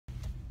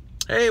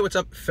Hey, what's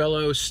up,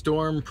 fellow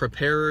storm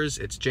preparers?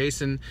 It's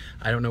Jason.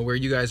 I don't know where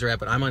you guys are at,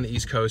 but I'm on the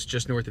East Coast,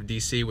 just north of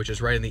DC, which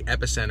is right in the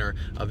epicenter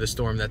of the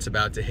storm that's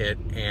about to hit.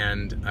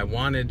 And I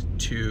wanted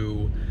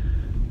to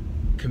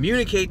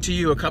communicate to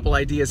you a couple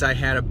ideas I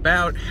had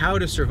about how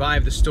to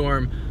survive the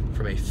storm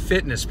from a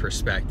fitness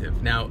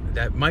perspective. Now,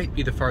 that might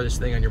be the farthest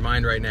thing on your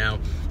mind right now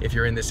if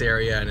you're in this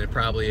area, and it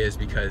probably is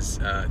because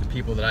the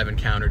people that I've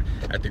encountered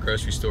at the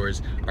grocery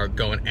stores are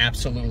going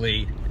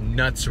absolutely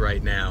nuts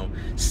right now,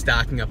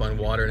 stocking up on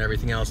water and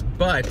everything else.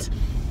 But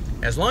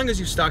as long as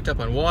you've stocked up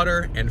on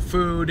water and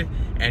food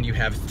and you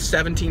have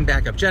 17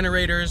 backup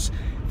generators,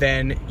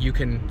 then you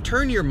can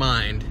turn your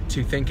mind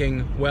to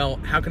thinking, well,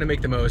 how can I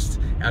make the most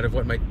out of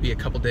what might be a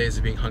couple days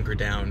of being hunkered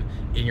down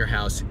in your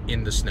house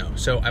in the snow?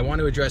 So I want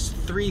to address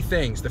three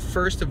things. The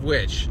first of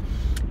which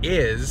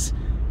is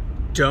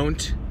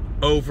don't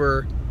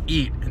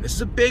overeat. And this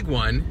is a big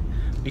one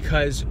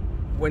because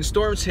when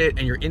storms hit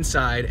and you're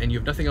inside and you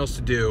have nothing else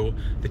to do,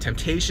 the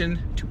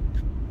temptation to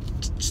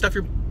stuff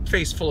your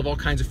face full of all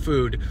kinds of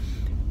food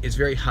is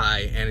very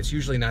high, and it's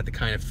usually not the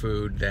kind of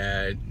food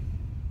that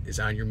is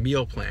on your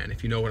meal plan,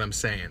 if you know what I'm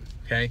saying,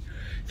 okay?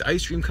 The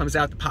ice cream comes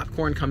out, the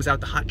popcorn comes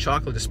out, the hot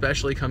chocolate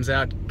especially comes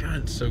out.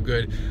 God, it's so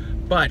good.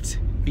 But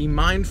be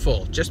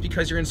mindful, just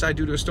because you're inside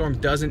due to a storm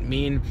doesn't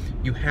mean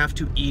you have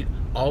to eat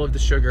all of the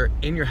sugar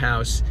in your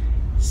house.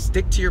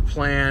 Stick to your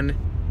plan.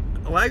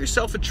 Allow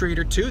yourself a treat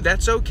or two,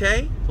 that's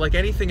okay. Like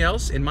anything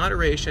else, in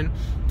moderation.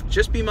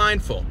 Just be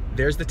mindful.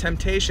 There's the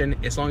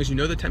temptation. As long as you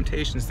know the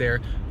temptation's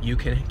there, you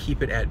can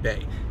keep it at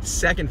bay.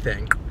 Second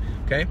thing,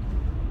 okay,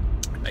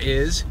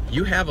 is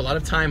you have a lot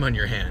of time on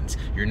your hands.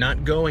 You're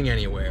not going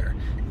anywhere.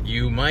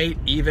 You might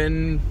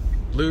even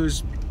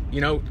lose,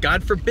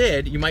 God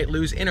forbid, you might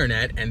lose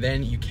internet, and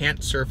then you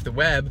can't surf the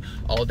web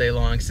all day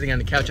long sitting on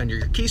the couch under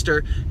your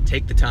keister.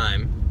 Take the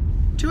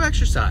time to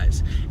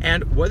exercise.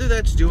 And whether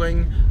that's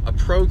doing a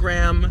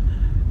program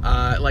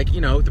like,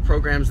 the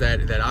programs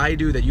that I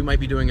do, that you might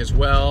be doing as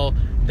well,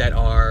 that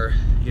are,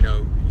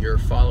 you're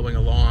following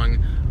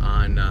along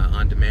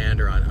on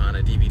demand or on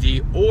a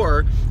DVD,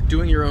 or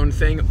doing your own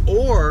thing,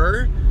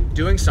 or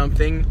doing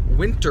something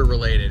winter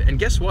related. And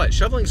guess what?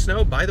 Shoveling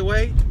snow, by the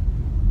way,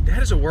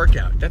 that is a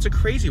workout. That's a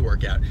crazy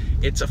workout.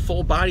 It's a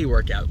full body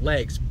workout.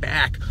 Legs,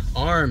 back,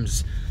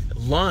 arms,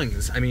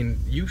 lungs. I mean,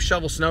 you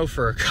shovel snow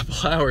for a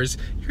couple hours,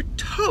 you're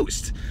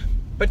toast.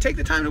 But take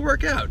the time to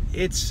work out.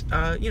 It's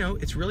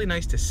it's really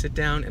nice to sit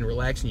down and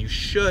relax, and you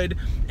should,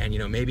 and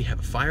maybe have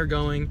a fire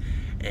going,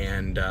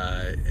 and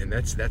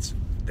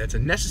that's a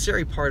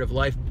necessary part of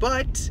life.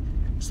 But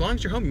as long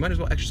as you're home, you might as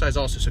well exercise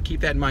also. So keep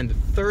that in mind. The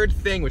third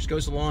thing, which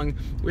goes along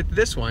with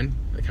this one,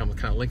 like I'm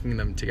kind of linking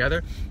them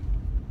together,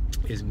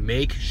 is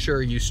make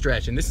sure you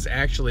stretch. And this is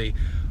actually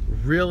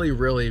really,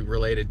 really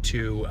related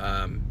to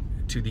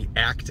the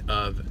act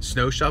of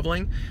snow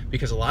shoveling,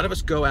 because a lot of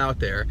us go out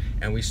there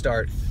and we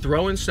start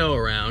throwing snow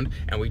around,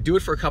 and we do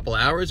it for a couple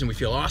hours and we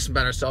feel awesome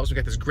about ourselves. We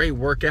got this great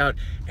workout,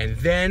 and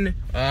then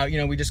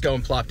we just go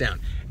and plop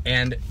down.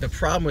 And the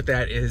problem with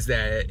that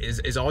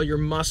is all your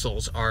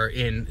muscles are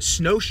in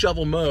snow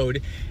shovel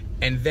mode,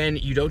 and then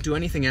you don't do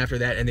anything after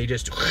that, and they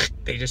just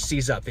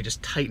seize up, they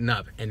just tighten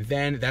up, and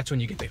then that's when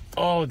you get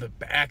the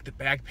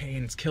back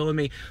pain, it's killing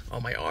me,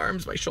 oh, my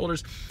arms, my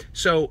shoulders.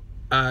 So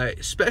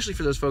especially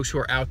for those folks who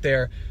are out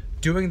there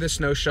doing the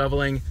snow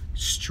shoveling,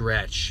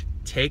 stretch.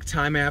 Take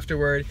time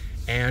afterward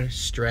and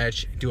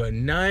stretch. Do a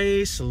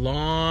nice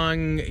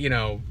long,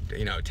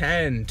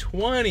 10,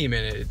 20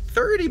 minute,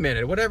 30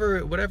 minute,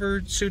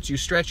 whatever suits you,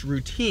 stretch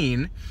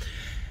routine.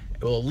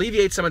 It will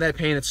alleviate some of that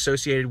pain that's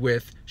associated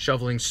with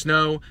shoveling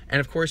snow.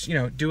 And of course,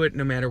 do it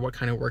no matter what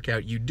kind of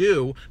workout you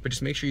do, but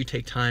just make sure you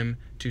take time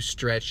to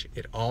stretch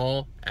it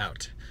all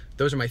out.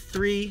 Those are my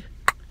three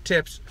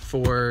tips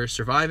for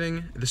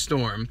surviving the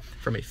storm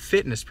from a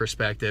fitness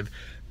perspective.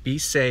 Be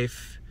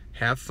safe,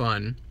 have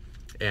fun,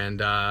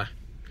 and I'll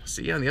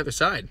see you on the other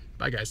side.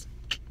 Bye, guys.